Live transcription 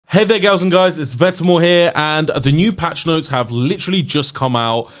Hey there, gals and guys, it's Vetemor here, and the new patch notes have literally just come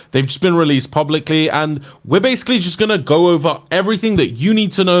out. They've just been released publicly, and we're basically just gonna go over everything that you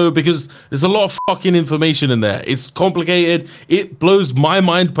need to know because there's a lot of fucking information in there. It's complicated. It blows my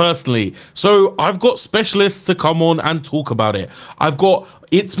mind personally. So I've got specialists to come on and talk about it. I've got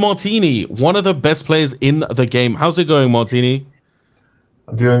ItsMartini, one of the best players in the game. How's it going, Martini?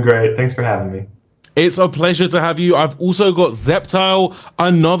 I'm doing great. Thanks for having me. It's a pleasure to have you. I've also got Zeptyle,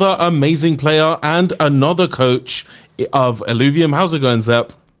 another amazing player and another coach of Illuvium. How's it going,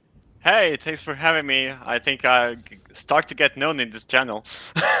 Zep? Hey, thanks for having me. I think I start to get known in this channel.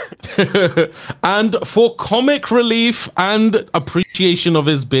 And for comic relief and appreciation of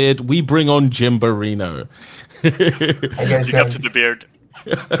his beard, we bring on Jimberino. Big up to the beard.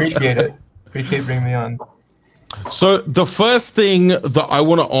 Appreciate it. Appreciate bringing me on. So the first thing that I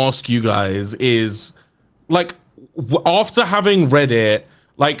want to ask you guys is, like, after having read it,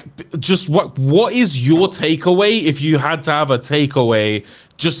 like, just what is your takeaway, if you had to have a takeaway?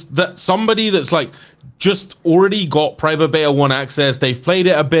 Just that somebody that's like just already got private beta 1 access, they've played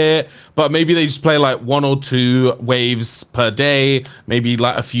it a bit, but maybe they just play like 1 or 2 waves per day, maybe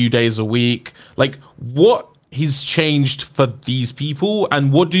like a few days a week. Like, what he's changed for these people,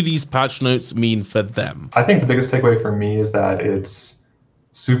 and what do these patch notes mean for them? I think the biggest takeaway for me is that it's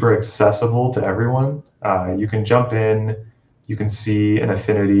super accessible to everyone. You can jump in, you can see an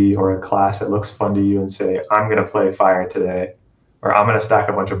affinity or a class that looks fun to you and say, I'm going to play fire today, or I'm going to stack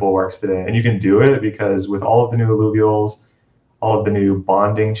a bunch of bulwarks today. And you can do it because with all of the new alluvials, all of the new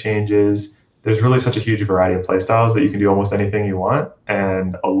bonding changes, there's really such a huge variety of playstyles that you can do almost anything you want.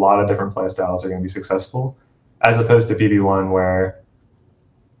 And a lot of different playstyles are going to be successful, as opposed to PB1 where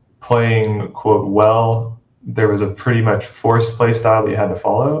playing, quote, well, there was a pretty much forced play style that you had to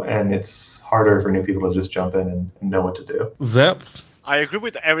follow, and it's harder for new people to just jump in and know what to do. Zep? I agree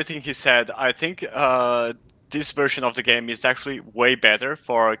with everything he said. I think this version of the game is actually way better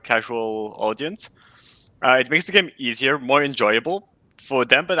for a casual audience. It makes the game easier, more enjoyable for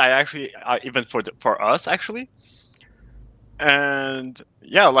them, but I actually, even for us, actually. And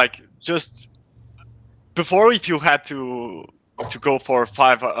yeah, like, just before, if you had to go for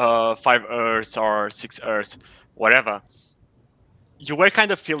 5 Earths or 6 Earths, whatever, you were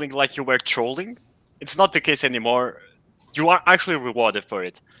kind of feeling like you were trolling. It's not the case anymore. You are actually rewarded for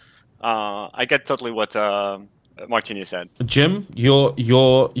it. I get totally what Martini said. Jim, your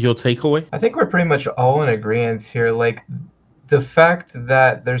takeaway? I think we're pretty much all in agreement here. Like, the fact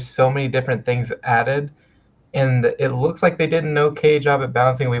that there's so many different things added, and it looks like they did an okay job at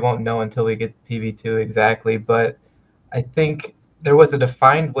balancing. We won't know until we get PB2 exactly, but I think there was a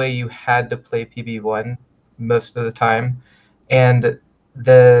defined way you had to play PB1 most of the time, and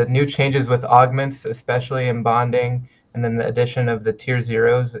the new changes with augments, especially in bonding, and then the addition of the tier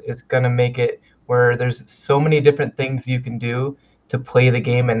zeros, is going to make it where there's so many different things you can do to play the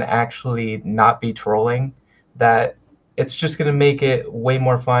game and actually not be trolling, that it's just going to make it way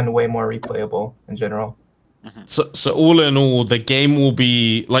more fun, way more replayable in general. So all in all, the game will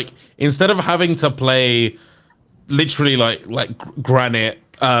be like, instead of having to play literally like granite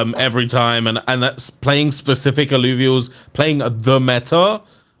every time, and that's playing specific alluvials, playing the meta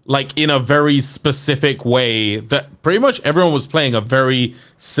like in a very specific way that pretty much everyone was playing a very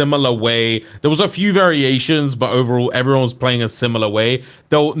similar way. There was a few variations, but overall everyone was playing a similar way.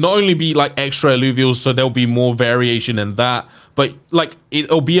 There'll not only be like extra alluvials, so there'll be more variation in that, but like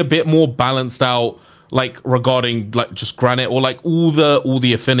it'll be a bit more balanced out, like regarding like just granite or like all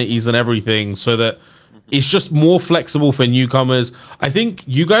the affinities and everything, so that it's just more flexible for newcomers. I think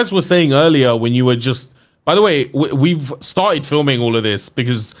you guys were saying earlier when you were just, by the way, we've started filming all of this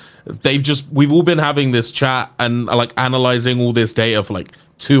because we've all been having this chat and like analyzing all this data for like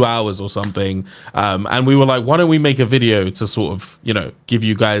 2 hours or something, and we were like, why don't we make a video to sort of, you know, give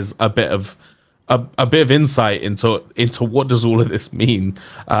you guys a bit of insight into what does all of this mean.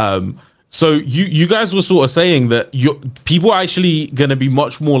 So you guys were sort of saying that people are actually going to be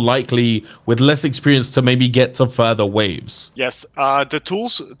much more likely with less experience to maybe get to further waves. Yes, the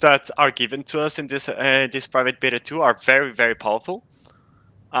tools that are given to us in this private beta 2 are very, very powerful,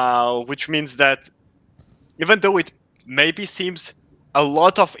 which means that even though it maybe seems a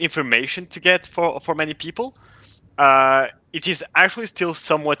lot of information to get for many people, it is actually still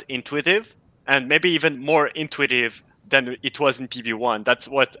somewhat intuitive, and maybe even more intuitive than it was in PB1. That's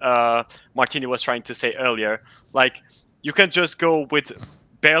what Martini was trying to say earlier. Like, you can just go with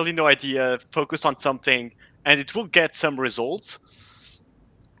barely no idea, focus on something, and it will get some results.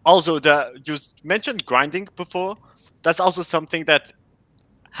 Also, you mentioned grinding before. That's also something that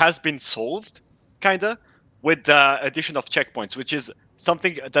has been solved, kinda, with the addition of checkpoints, which is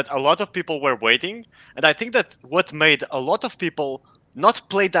something that a lot of people were waiting. And I think that what made a lot of people not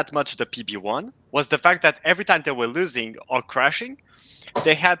play that much the PB1 was the fact that every time they were losing or crashing,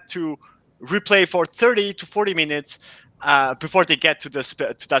 they had to replay for 30 to 40 minutes before they get to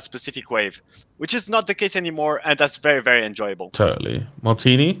that specific wave, which is not the case anymore, and that's very, very enjoyable. Totally.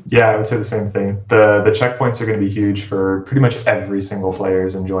 Martini? Yeah, I would say the same thing. The checkpoints are going to be huge for pretty much every single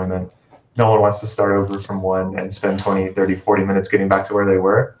player's enjoyment. No one wants to start over from one and spend 20, 30, 40 minutes getting back to where they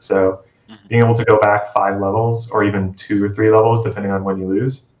were. So being able to go back 5 levels or even 2 or 3 levels, depending on when you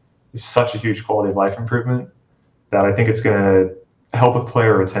lose, is such a huge quality of life improvement that I think it's going to help with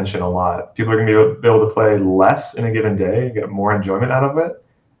player retention a lot. People are going to be able to play less in a given day, get more enjoyment out of it,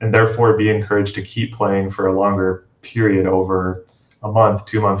 and therefore be encouraged to keep playing for a longer period over a month,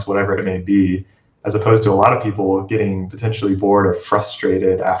 2 months, whatever it may be, as opposed to a lot of people getting potentially bored or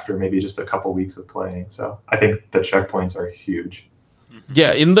frustrated after maybe just a couple weeks of playing. So I think the checkpoints are huge.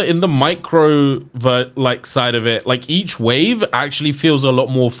 Yeah, in the micro side of it, like each wave actually feels a lot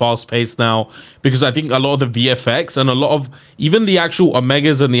more fast paced now, because I think a lot of the VFX and a lot of even the actual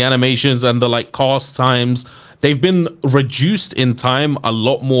omegas and the animations and the like cast times, they've been reduced in time a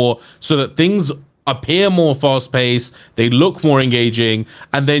lot more so that things appear more fast paced, they look more engaging,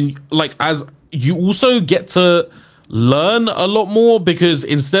 and then like as you also get to learn a lot more, because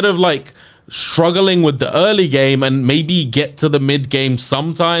instead of like struggling with the early game and maybe get to the mid game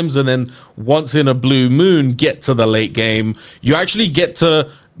sometimes and then once in a blue moon get to the late game, you actually get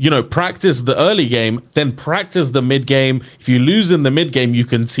to, you know, practice the early game, then practice the mid game. If you lose in the mid game, you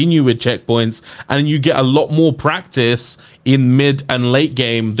continue with checkpoints, and you get a lot more practice in mid and late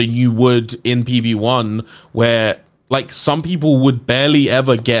game than you would in PB1, where like some people would barely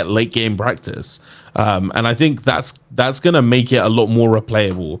ever get late game practice. And I think that's gonna make it a lot more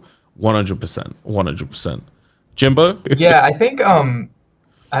replayable. 100%. Jimbo? Yeah, I think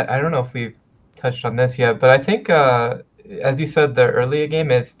I don't know if we've touched on this yet, but I think as you said, the early game,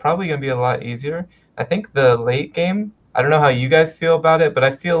 it's probably going to be a lot easier. I think the late game, I don't know how you guys feel about it, but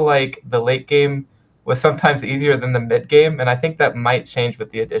I feel like the late game was sometimes easier than the mid game, and I think that might change with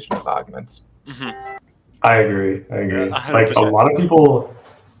the addition of augments. I agree. Yeah, like 100%. a lot of people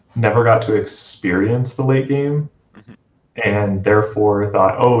never got to experience the late game, and therefore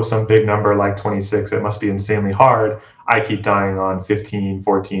thought, oh, some big number like 26, it must be insanely hard. I keep dying on 15,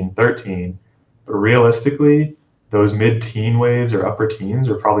 14, 13. But realistically, those mid-teen waves or upper teens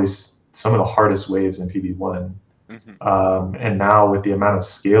are probably some of the hardest waves in PB1. And now with the amount of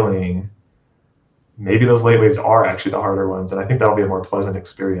scaling, maybe those late waves are actually the harder ones. And I think that'll be a more pleasant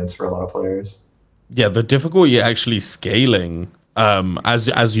experience for a lot of players. Yeah, the difficulty actually scaling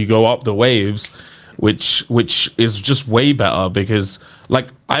as you go up the waves, which is just way better, because like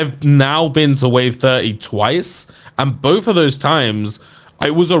I've now been to wave 30 twice, and both of those times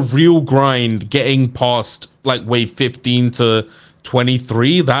it was a real grind getting past like wave 15 to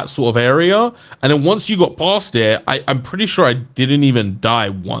 23, that sort of area. And then once you got past it, I'm pretty sure I didn't even die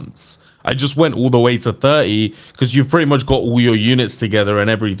once. I just went all the way to 30 because you've pretty much got all your units together and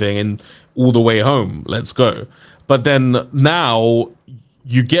everything, and all the way home, let's go. But then now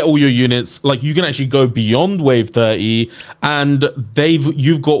you get all your units, like you can actually go beyond wave 30, and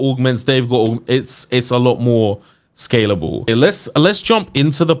you've got augments, they've got, it's a lot more scalable. Okay, let's jump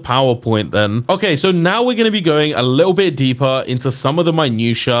into the PowerPoint then. Okay, so now we're going to be going a little bit deeper into some of the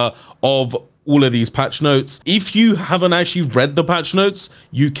minutia of all of these patch notes. If you haven't actually read the patch notes,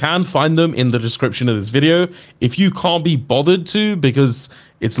 you can find them in the description of this video. If you can't be bothered to because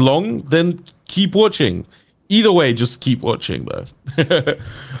it's long, then keep watching. Either way, just keep watching though.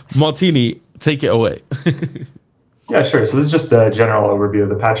 Martini, take it away. Yeah, sure. So this is just a general overview of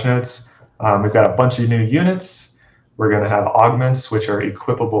the patch notes. We've got a bunch of new units. We're going to have augments, which are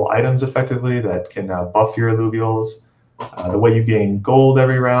equipable items effectively that can buff your alluvials. The way you gain gold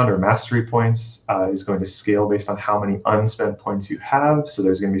every round or mastery points is going to scale based on how many unspent points you have. So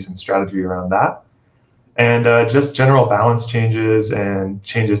there's going to be some strategy around that. And just general balance changes and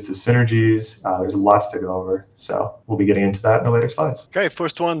changes to synergies. There's lots to go over. So we'll be getting into that in the later slides. Okay,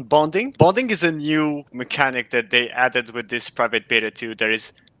 first one, bonding. Bonding is a new mechanic that they added with this private beta 2. There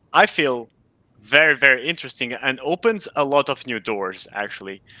is, I feel, very, very interesting and opens a lot of new doors,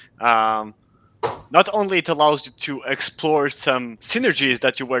 actually. Not only it allows you to explore some synergies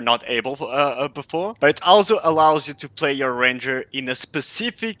that you were not able before, but it also allows you to play your ranger in a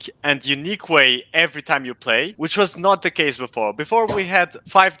specific and unique way every time you play, which was not the case before. Before we had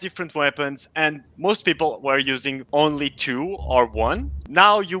 5 different weapons and most people were using only 2 or 1.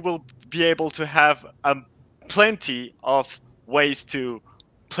 Now you will be able to have plenty of ways to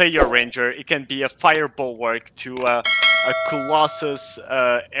play your ranger. It can be a fire bulwark to a Colossus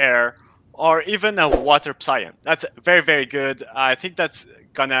Air, or even a Water Psion. That's very, very good. I think that's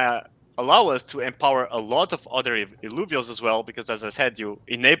gonna allow us to empower a lot of other Illuvials as well, because as I said, you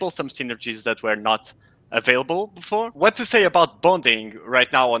enable some synergies that were not available before. What to say about bonding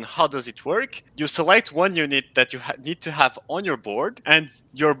right now on how does it work? You select one unit that you need to have on your board, and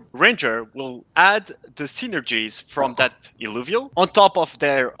your ranger will add the synergies from that Illuvial on top of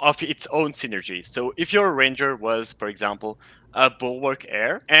its own synergies. So if your ranger was, for example, a Bulwark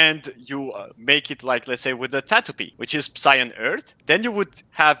Air, and you make it like, let's say, with a Tatopy, which is Psion Earth, then you would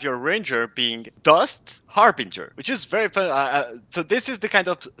have your Ranger being Dust Harbinger, which is very fun. So this is the kind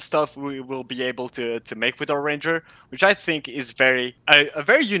of stuff we will be able to make with our Ranger, which I think is a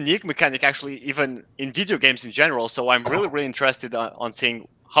very unique mechanic, actually, even in video games in general. So I'm really, really interested on seeing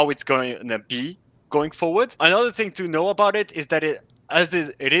how it's going to be going forward. Another thing to know about it is that it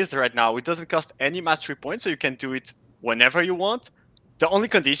is right now, it doesn't cost any mastery points, so you can do it whenever you want. The only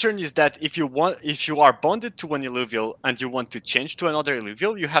condition is that if you are bonded to one Illuvial and you want to change to another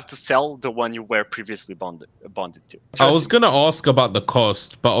Illuvial, you have to sell the one you were previously bonded to. I was gonna ask about the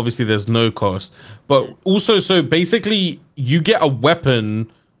cost, but obviously there's no cost. But also, so basically, you get a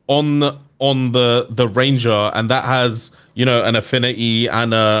weapon on the ranger, and that has, you know, an affinity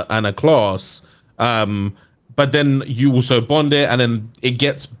and a class. But then you also bond it, and then it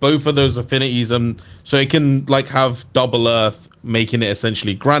gets both of those affinities, and so it can like have double earth, making it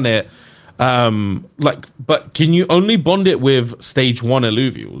essentially granite. But can you only bond it with stage 1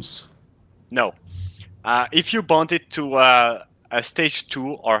 Illuvials? No. If you bond it to a stage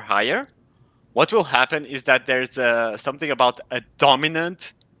 2 or higher, what will happen is that there's something about a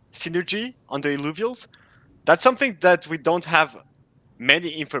dominant synergy on the Illuvials. That's something that we don't have many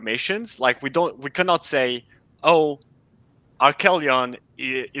informations. Like we cannot say, oh, Archelion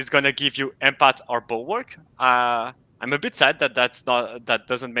is gonna give you Empath or Bulwark. I'm a bit sad that that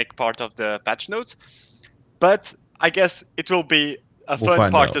doesn't make part of the patch notes, but I guess it will be a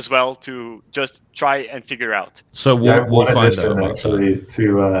fun part as well to just try and figure out. So we'll find out actually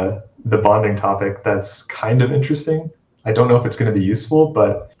to the bonding topic. That's kind of interesting. I don't know if it's going to be useful,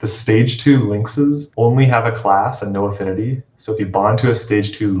 but the stage 2 lynxes only have a class and no affinity. So if you bond to a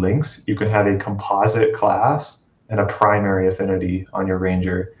stage 2 lynx, you can have a composite class and a primary affinity on your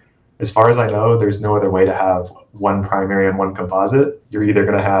ranger. As far as I know, there's no other way to have one primary and one composite. You're either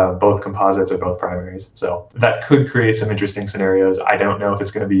going to have both composites or both primaries. So that could create some interesting scenarios. I don't know if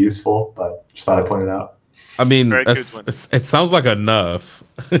it's going to be useful, but just thought I'd point it out. I mean, it sounds like a nerf.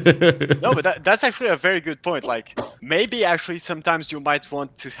 No, but that's actually a very good point. Like, maybe actually sometimes you might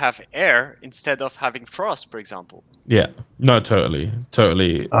want to have air instead of having frost, for example. Yeah, no, totally.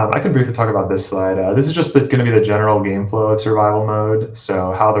 I can briefly talk about this slide. This is just going to be the general game flow of survival mode.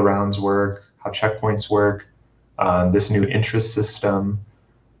 So how the rounds work, how checkpoints work, this new interest system.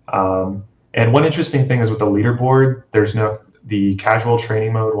 And one interesting thing is with the leaderboard, the casual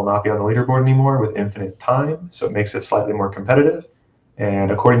training mode will not be on the leaderboard anymore with infinite time, so it makes it slightly more competitive. And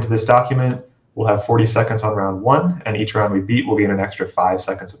according to this document, we'll have 40 seconds on round 1, and each round we beat will gain an extra 5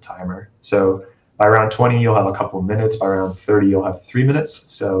 seconds of timer. So by round 20, you'll have a couple of minutes. By round 30, you'll have 3 minutes.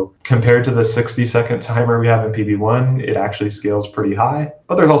 So compared to the 60-second timer we have in PB1, it actually scales pretty high.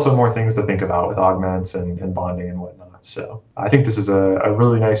 But there's also more things to think about with augments and bonding and whatnot. So I think this is a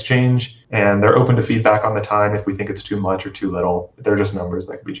really nice change, and they're open to feedback on the time if we think it's too much or too little. They're just numbers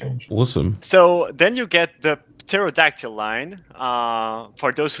that can be changed. Awesome. So then you get the pterodactyl line.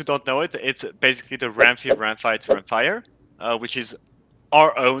 For those who don't know it, it's basically the Ramfi, Ramfight, Ramfire, which is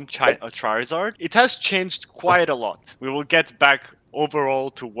our own Charizard. It has changed quite a lot. We will get back overall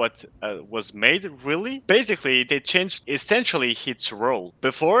to what was made, really. Basically, they changed essentially its role.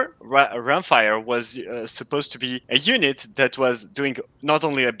 Before, Ramfire was supposed to be a unit that was doing not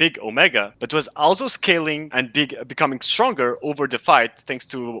only a big Omega, but was also scaling and becoming stronger over the fight thanks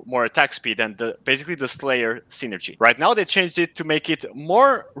to more attack speed and basically the Slayer synergy. Right now, they changed it to make it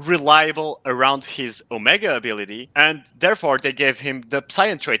more reliable around his Omega ability, and therefore they gave him the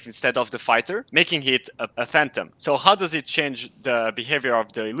Psion trait instead of the Fighter, making it a Phantom. So how does it change the behavior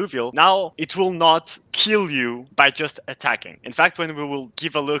of the Illuvial? Now it will not kill you by just attacking. In fact, when we will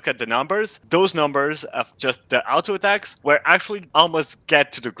give a look at the numbers, those numbers of just the auto attacks were actually almost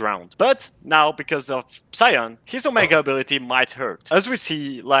get to the ground. But now, because of Psion, his Omega ability might hurt. As we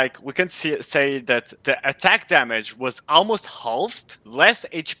see, like, we can say that the attack damage was almost halved, less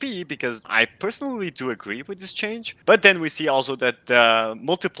HP, because I personally do agree with this change. But then we see also that the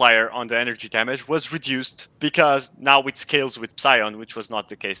multiplier on the energy damage was reduced because now it scales with Psion. Scion, which was not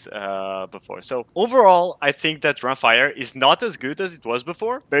the case before. So overall, I think that Runfire is not as good as it was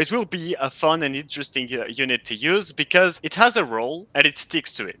before, but it will be a fun and interesting unit to use because it has a role and it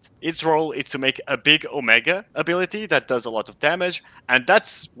sticks to it. Its role is to make a big Omega ability that does a lot of damage, and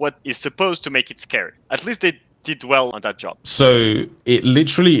that's what is supposed to make it scary. At least they did well on that job. So it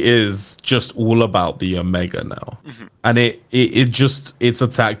literally is just all about the Omega now. And it just, its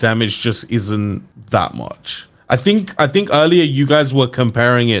attack damage just isn't that much. I think earlier you guys were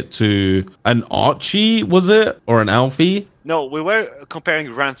comparing it to an Archie, was it? Or an Alfie? No, we were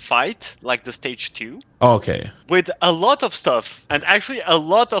comparing Run Fight, like the stage 2. Okay. With a lot of stuff, and actually a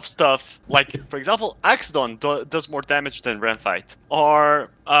lot of stuff, like, for example, Axedon does more damage than Run Fight. Or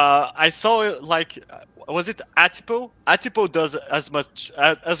I saw, like, was it Atipo? Atipo does as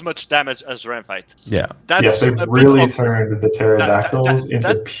much damage as Ramfight. Yeah. That's yes, they've really turned the pterodactyls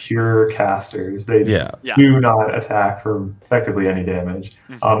into pure casters. They do not attack for effectively any damage.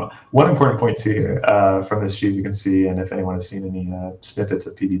 One important point too here from this sheet you can see, and if anyone has seen any snippets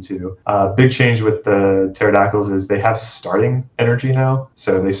of PB2, big change with the pterodactyls is they have starting energy now.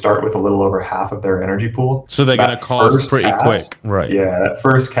 So they start with a little over half of their energy pool. So they're going to cast pretty quick. Right. Yeah, that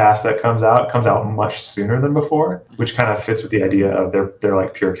first cast that comes out much sooner than before, which kind of fits with the idea of they're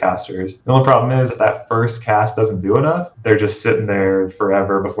like pure casters. The only problem is if that first cast doesn't do enough, they're just sitting there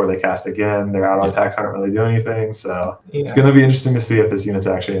forever before they cast again. Their out attacks aren't really doing anything, so it's going to be interesting to see if this unit's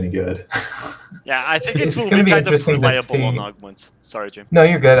actually any good. Yeah, I think it will be kind of reliable on augments. Sorry, Jim. No,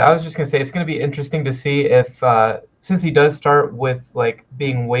 you're good. I was just going to say it's going to be interesting to see if since he does start with like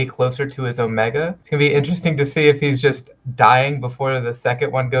being way closer to his Omega, it's gonna be interesting to see if he's just dying before the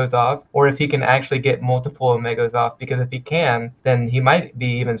second one goes off, or if he can actually get multiple Omegas off. Because if he can, then he might be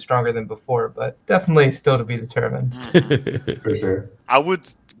even stronger than before. But definitely still to be determined. For sure. I would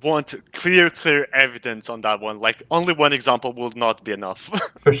want clear evidence on that one. Like, only one example will not be enough.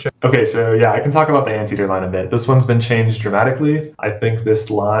 For sure. Okay, so yeah, I can talk about the Anteater line a bit. This one's been changed dramatically. I think this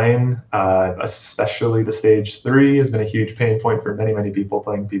line, especially the stage 3, has been a huge pain point for many people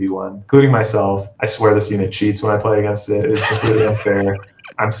playing PB1, including myself. I swear this unit cheats when I play against it. It is completely unfair.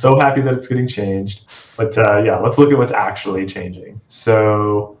 I'm so happy that it's getting changed. But yeah, let's look at what's actually changing.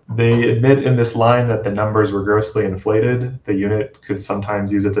 So they admit in this line that the numbers were grossly inflated. The unit could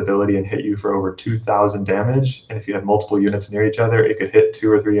sometimes use its ability and hit you for over 2,000 damage. And if you had multiple units near each other, it could hit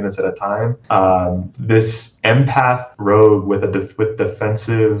 2 or 3 units at a time. This empath rogue with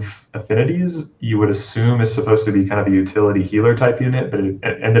defensive affinities, you would assume is supposed to be kind of a utility healer type unit, but it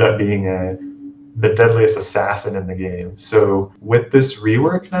ended up being the deadliest assassin in the game. So with this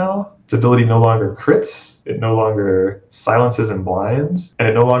rework now, its ability no longer crits, it no longer silences and blinds, and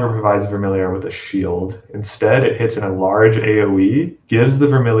it no longer provides Vermilior with a shield. Instead, it hits in a large AoE, gives the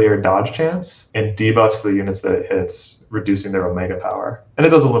Vermilior dodge chance, and debuffs the units that it hits, reducing their Omega power. And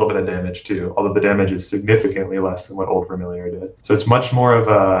it does a little bit of damage too, although the damage is significantly less than what old Vermilior did. So it's much more of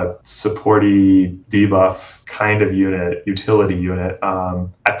a supporty debuff kind of unit, utility unit.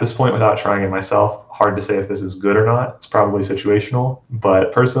 At this point, without trying it myself, hard to say if this is good or not. It's probably situational,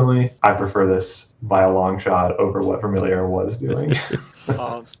 but personally, I prefer this by a long shot over what Vermilior was doing.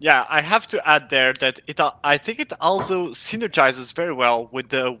 Yeah, I have to add there that I think it also synergizes very well with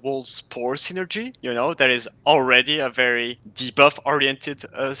the Wolf Spore synergy. You know, that is already a very debuff-oriented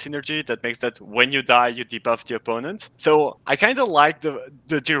synergy that makes that when you die, you debuff the opponent. So I kind of like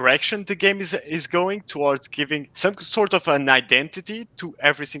the direction the game is going towards, giving some sort of an identity to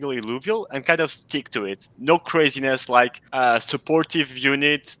every single Illuvial and kind of stick to it. No craziness like a supportive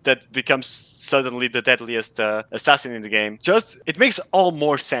unit that becomes suddenly the deadliest assassin in the game. Just, it makes all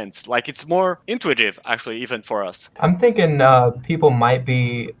more sense. Like, it's more intuitive, actually, even for us. I'm thinking people might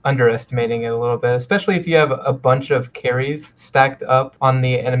be underestimating it a little bit, especially if you have a bunch of carries stacked up on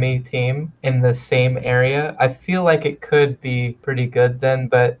the enemy team in the same area. I feel like it could be pretty good then,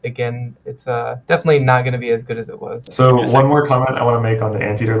 but again, it's definitely not going to be as good as it was. So one more comment I want to make on the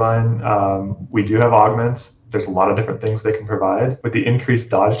Anteater line. We do have augments. There's a lot of different things they can provide. With the increased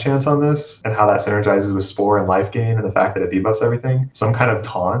dodge chance on this and how that synergizes with Spore and life gain and the fact that it debuffs everything, some kind of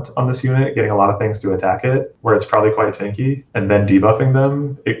taunt on this unit, getting a lot of things to attack it, where it's probably quite tanky, and then debuffing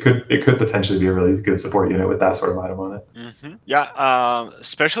them, it could potentially be a really good support unit with that sort of item on it. Yeah,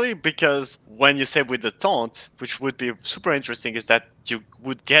 especially because when you say with the taunt, which would be super interesting, is that you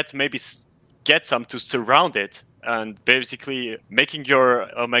would maybe get some to surround it, and basically making your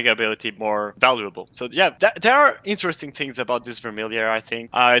Omega ability more valuable. So yeah, there are interesting things about this Vermilior, I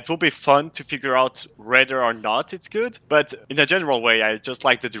think. It will be fun to figure out whether or not it's good, but in a general way, I just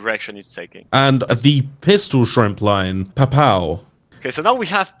like the direction it's taking. And the Pistol Shrimp line, Papao. Okay, so now we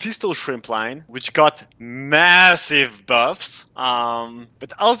have Pistol Shrimp line, which got massive buffs,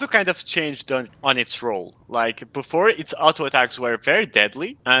 but also kind of changed on its role. Like, before, its auto attacks were very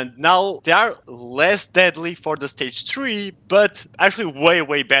deadly, and now they are less deadly for the stage 3, but actually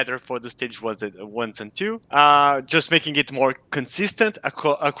way better for the stage 1s and 2, just making it more consistent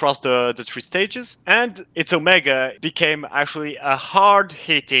across the 3 stages. And its Omega became actually a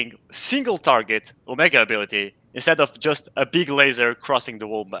hard-hitting, single-target Omega ability, instead of just a big laser crossing the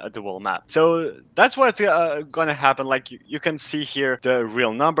whole map. So that's what's gonna happen. Like, you can see here the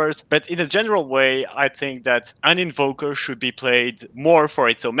real numbers, but in a general way, I think that an Invoker should be played more for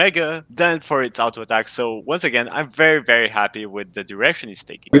its Omega than for its auto attack. So once again, I'm very happy with the direction it's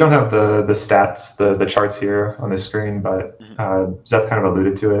taking. We don't have the stats, the charts here on the screen, but Zep kind of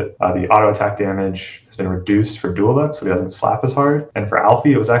alluded to it. The auto attack damage has been reduced for Dual Deck, so he doesn't slap as hard. And for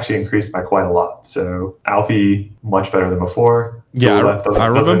Alfie, it was actually increased by quite a lot. So Alfie, much better than before. Yeah, I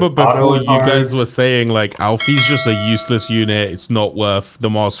remember before you guys were saying, like, Alfie's just a useless unit. It's not worth the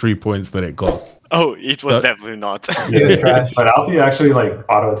mastery points that it costs. Oh, it was definitely not. Yeah, but Alfie actually like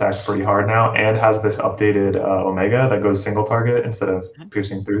auto attacks pretty hard now, and has this updated Omega that goes single target instead of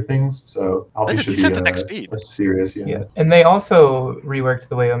piercing through things. So Alfie should be a serious unit. Yeah. And they also reworked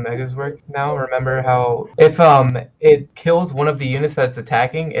the way Omegas work now. Remember how if it kills one of the units that it's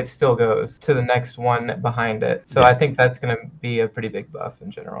attacking, it still goes to the next one behind it. So I think that's going to be a pretty big buff in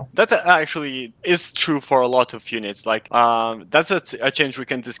general. That actually is true for a lot of units. Like, that's a change we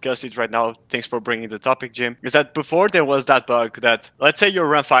can discuss it right now. Thanks for bringing the topic, Jim. Is that before there was that bug that, let's say your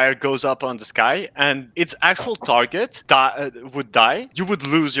Runfire goes up on the sky and its actual target would die, you would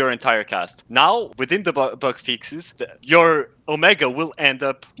lose your entire cast. Now, within the bug fixes, your Omega will end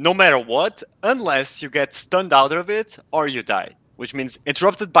up no matter what, unless you get stunned out of it or you die. Which means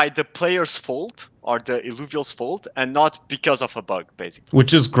interrupted by the player's fault or the Illuvial's fault, and not because of a bug, basically.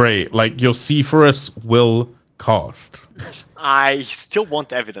 Which is great. Like, your Cephorus will cast. I still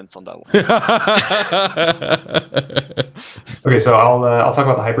want evidence on that one. Okay, so I'll talk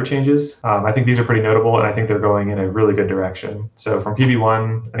about the hyper changes. I think these are pretty notable, and I think they're going in a really good direction. So from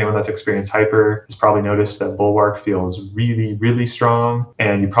PB1, anyone that's experienced hyper has probably noticed that Bulwark feels really strong,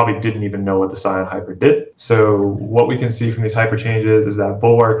 and you probably didn't even know what the Scion hyper did. So what we can see from these hyper changes is that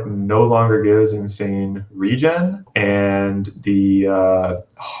Bulwark no longer gives insane regen, and the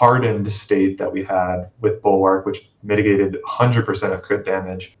hardened state that we had with Bulwark, which mitigated 100% of crit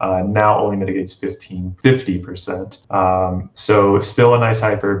damage, now only mitigates 50%. So still a nice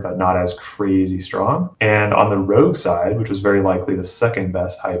hyper, but not as crazy strong. And on the rogue side, which was very likely the second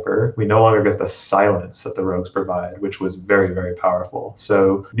best hyper, we no longer get the silence that the rogues provide, which was very powerful.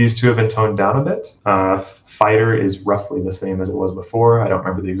 So these two have been toned down a bit. Fighter is roughly the same as it was before. I don't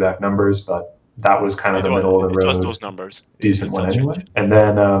remember the exact numbers, but that was kind of the middle of the road. It was those numbers. Decent one anyway. And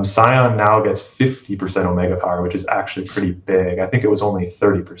then Scion now gets 50% Omega power, which is actually pretty big. I think it was only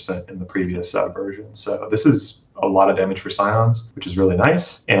 30% in the previous version. So this is a lot of damage for Scions, which is really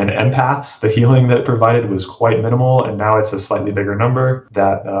nice. And Empaths, the healing that it provided was quite minimal, and now it's a slightly bigger number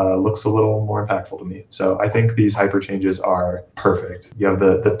that looks a little more impactful to me. So I think these hyper changes are perfect. You have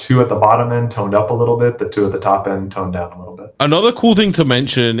the two at the bottom end toned up a little bit, the two at the top end toned down a little bit. Another cool thing to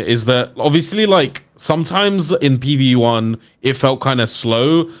mention is that obviously, like, sometimes in PV1 it felt kind of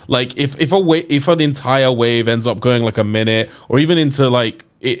slow. Like if an entire wave ends up going like a minute, or even into like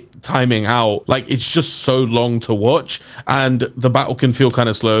it timing out, like it's just so long to watch, and the battle can feel kind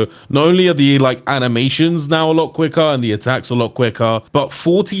of slow. Not only are the like animations now a lot quicker and the attacks a lot quicker, but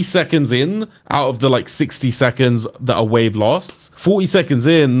 40 seconds in out of the like 60 seconds that a wave lasts, 40 seconds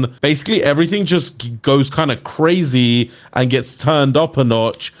in, basically everything just goes kind of crazy and gets turned up a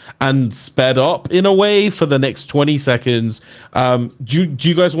notch and sped up in a way for the next 20 seconds. Do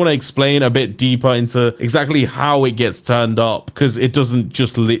you guys want to explain a bit deeper into exactly how it gets turned up? Because it doesn't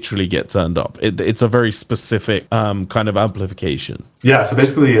just literally get turned up. It's a very specific kind of amplification. Yeah, so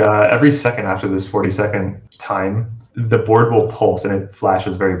basically every second after this 40-second time, the board will pulse and it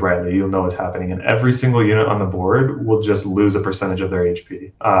flashes very brightly. You'll know what's happening, and every single unit on the board will just lose a percentage of their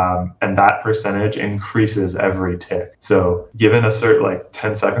HP, and that percentage increases every tick. So given a certain like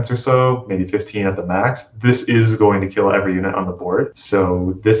 10 seconds or so, maybe 15 at the max, this is going to kill every unit on the board.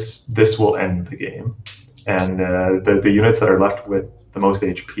 So this will end the game, and the units that are left with the most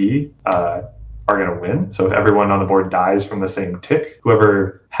HP are going to win. So if everyone on the board dies from the same tick,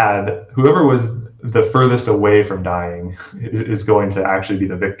 whoever was the furthest away from dying is going to actually be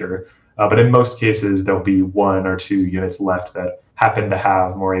the victor. But in most cases, there'll be one or two units left that happened to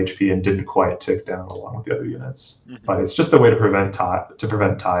have more HP and didn't quite tick down along with the other units. But it's just a way to prevent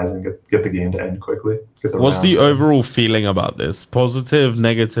ties and get the game to end quickly. What's the overall feeling about this? Positive,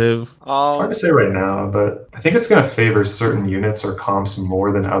 negative? It's hard to say right now, but I think it's going to favor certain units or comps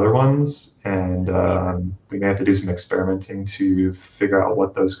more than other ones, and we may have to do some experimenting to figure out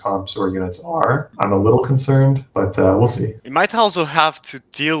what those comps or units are. I'm a little concerned, but we'll see. It might also have to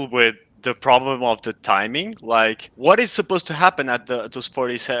deal with the problem of the timing. Like, what is supposed to happen at those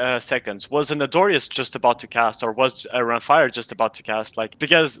 40 seconds? Was an Adorius just about to cast, or was a Runfire just about to cast? Like,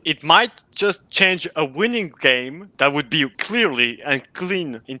 because it might just change a winning game that would be clearly and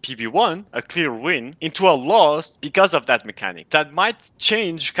clean in PB1, a clear win, into a loss because of that mechanic. That might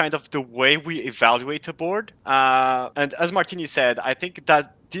change kind of the way we evaluate a board. And as Martini said, I think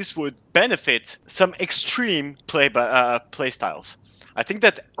that this would benefit some extreme play styles. I think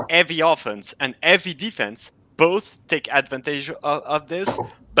that heavy offense and heavy defense both take advantage of this,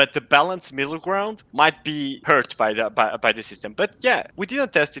 but the balanced middle ground might be hurt by the system. But yeah, we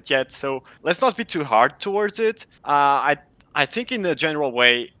didn't test it yet, so let's not be too hard towards it. I think in a general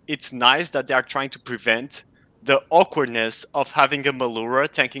way, it's nice that they are trying to prevent the awkwardness of having a Malura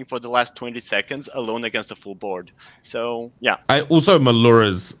tanking for the last 20 seconds alone against a full board. So yeah. Also,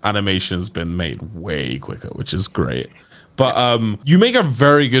 Malura's animation's been made way quicker, which is great. But you make a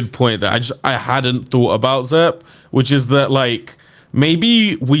very good point that I hadn't thought about, Zep, which is that, like,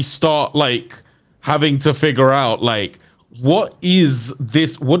 maybe we start, like, having to figure out, like, what does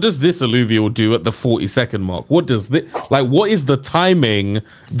this Illuvium do at the 40-second mark? What is the timing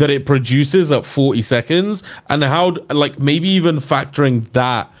that it produces at 40 seconds? And how, like, maybe even factoring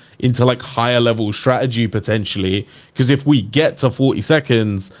that into, like, higher level strategy potentially. Because if we get to 40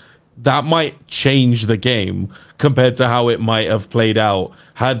 seconds, that might change the game compared to how it might have played out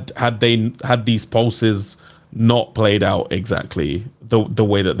had these pulses not played out exactly the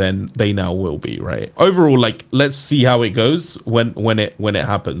way that then they now will be, right? Overall, like, let's see how it goes when it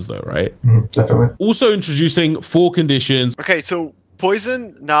happens though, right? Definitely. Also introducing 4 conditions. Okay, so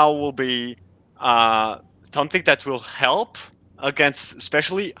poison now will be something that will help against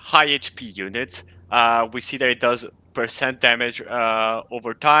especially high HP units. We see that it does percent damage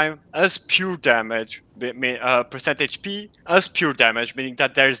over time as pure damage, percent HP as pure damage, meaning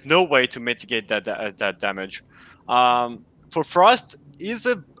that there is no way to mitigate that damage. For Frost is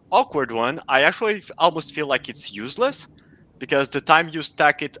an awkward one. I actually almost feel like it's useless, because the time you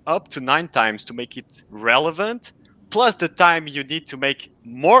stack it up to 9 times to make it relevant, plus the time you need to make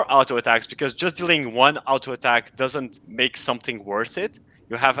more auto attacks, because just dealing 1 auto attack doesn't make something worth it.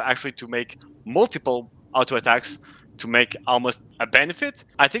 You have actually to make multiple auto attacks to make almost a benefit.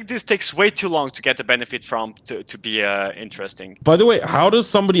 I think this takes way too long to get the benefit from to be interesting. By the way, how does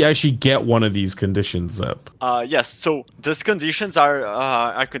somebody actually get one of these conditions up? Yes, so these conditions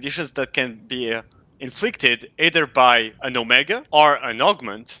are conditions that can be inflicted either by an Omega or an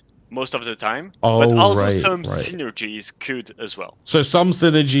Augment most of the time, but also some synergies could as well. So some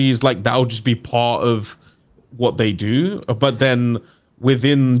synergies, like, that'll just be part of what they do, but then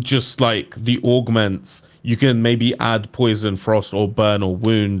within just like the augments, you can maybe add poison, frost, or burn or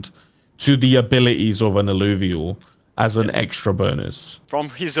wound to the abilities of an Illuvium as an extra bonus. From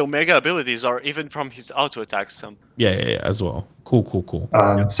his Omega abilities, or even from his auto attacks. Yeah, as well. Cool.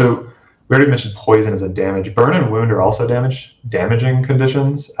 So we already mentioned poison as a damage. Burn and wound are also damaging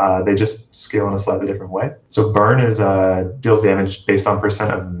conditions. They just scale in a slightly different way. So burn is deals damage based on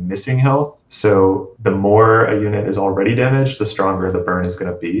percent of missing health. So the more a unit is already damaged, the stronger the burn is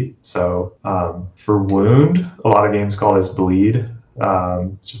going to be. So for wound, a lot of games call this bleed.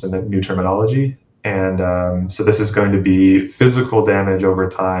 It's just a new terminology. And so this is going to be physical damage over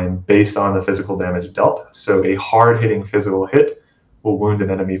time based on the physical damage dealt. So a hard-hitting physical hit will wound an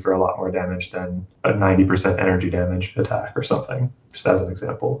enemy for a lot more damage than a 90% energy damage attack or something, just as an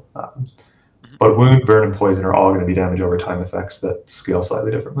example. But wound, burn, and poison are all going to be damage over time effects that scale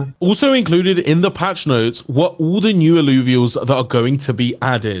slightly differently. Also included in the patch notes were all the new Illuviums that are going to be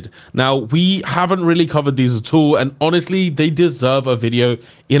added. Now, we haven't really covered these at all, and honestly, they deserve a video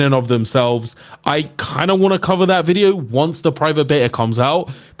in and of themselves. I kind of want to cover that video once the private beta comes out,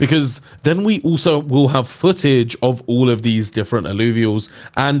 because then we also will have footage of all of these different Illuviums,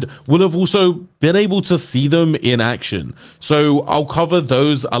 and we'll have also been able to see them in action. So I'll cover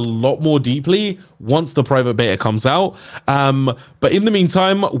those a lot more deeply once the private beta comes out. But in the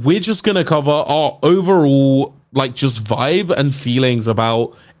meantime, we're just going to cover our overall, like, just vibe and feelings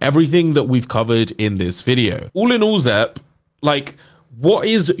about everything that we've covered in this video. All in all, Zep, like, what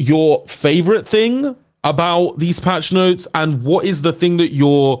is your favorite thing about these patch notes, and what is the thing that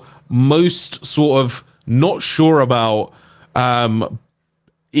you're most sort of not sure about out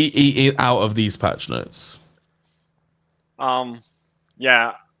of these patch notes?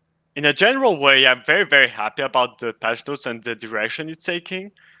 Yeah, in a general way, I'm very, very happy about the patch notes and the direction it's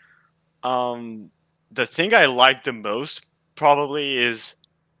taking. The thing I like the most probably is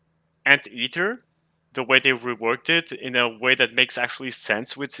Anteater, the way they reworked it in a way that makes actually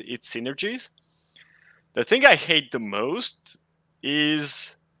sense with its synergies. The thing I hate the most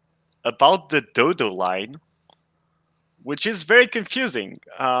is about the Dodo line, which is very confusing.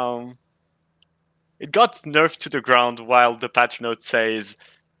 It got nerfed to the ground while the patch note says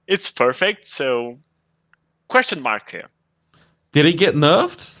it's perfect, so question mark here. Did it get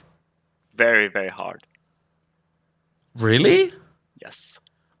nerfed? Very, very hard. Really? Yes.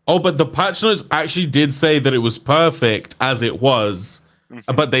 Oh, but the patch notes actually did say that it was perfect as it was,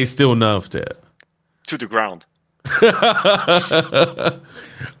 but they still nerfed it. To the ground.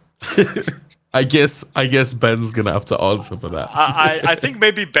 I guess Ben's gonna have to answer for that. I think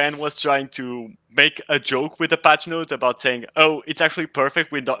maybe Ben was trying to make a joke with the patch note about saying, "Oh, it's actually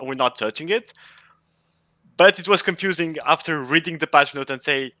perfect. We're not touching it." But it was confusing after reading the patch note and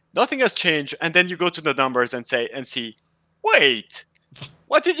say nothing has changed, and then you go to the numbers and see, wait,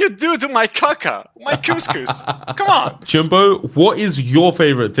 what did you do to my caca, my couscous? Come on, Jimbo, what is your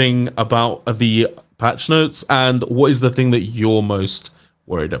favorite thing about the patch notes, and what is the thing that you're most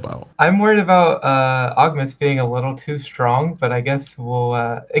worried about? I'm worried about Augmus being a little too strong, but I guess we'll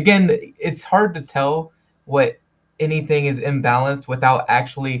again, it's hard to tell what anything is imbalanced without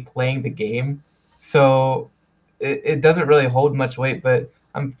actually playing the game, so it doesn't really hold much weight. But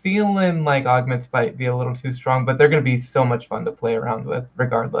I'm feeling like Augments might be a little too strong, but they're going to be so much fun to play around with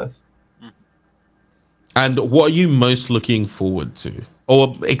regardless. And what are you most looking forward to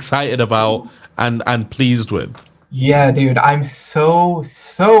or excited about and pleased with? Yeah, dude, I'm so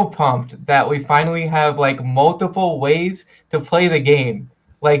pumped that we finally have like multiple ways to play the game.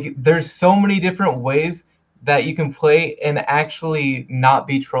 Like there's so many different ways that you can play and actually not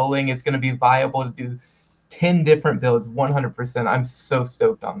be trolling. It's going to be viable to do 10 different builds 100%. I'm so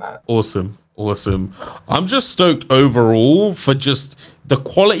stoked on that. Awesome. I'm just stoked overall for just the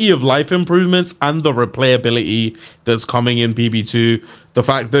quality of life improvements and the replayability that's coming in PB2. The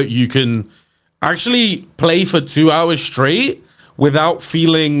fact that you can actually play for 2 hours straight without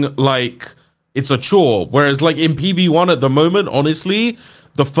feeling like it's a chore. Whereas like in PB1 at the moment, honestly,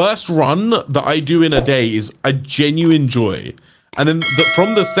 the first run that I do in a day is a genuine joy. And then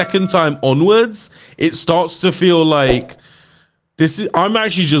from the second time onwards, it starts to feel like I'm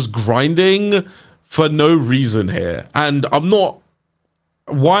actually just grinding for no reason here. And I'm not,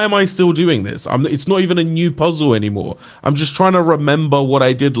 why am I still doing this? It's not even a new puzzle anymore. I'm just trying to remember what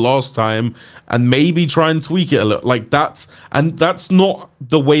I did last time and maybe try and tweak it a little. Like that's not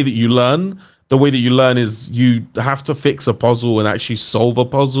the way that you learn. The way that you learn is you have to fix a puzzle and actually solve a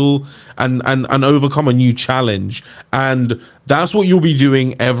puzzle and overcome a new challenge. And that's what you'll be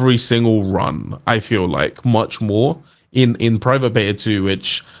doing every single run, I feel like, much more in Private Beta 2,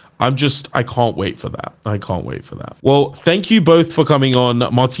 which I can't wait for that. I can't wait for that. Well, thank you both for coming on.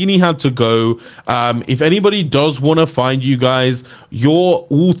 Martini had to go. If anybody does want to find you guys,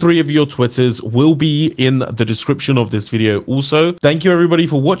 all three of your Twitters will be in the description of this video also. Thank you everybody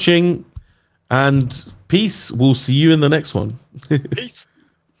for watching. And peace. We'll see you in the next one. Peace.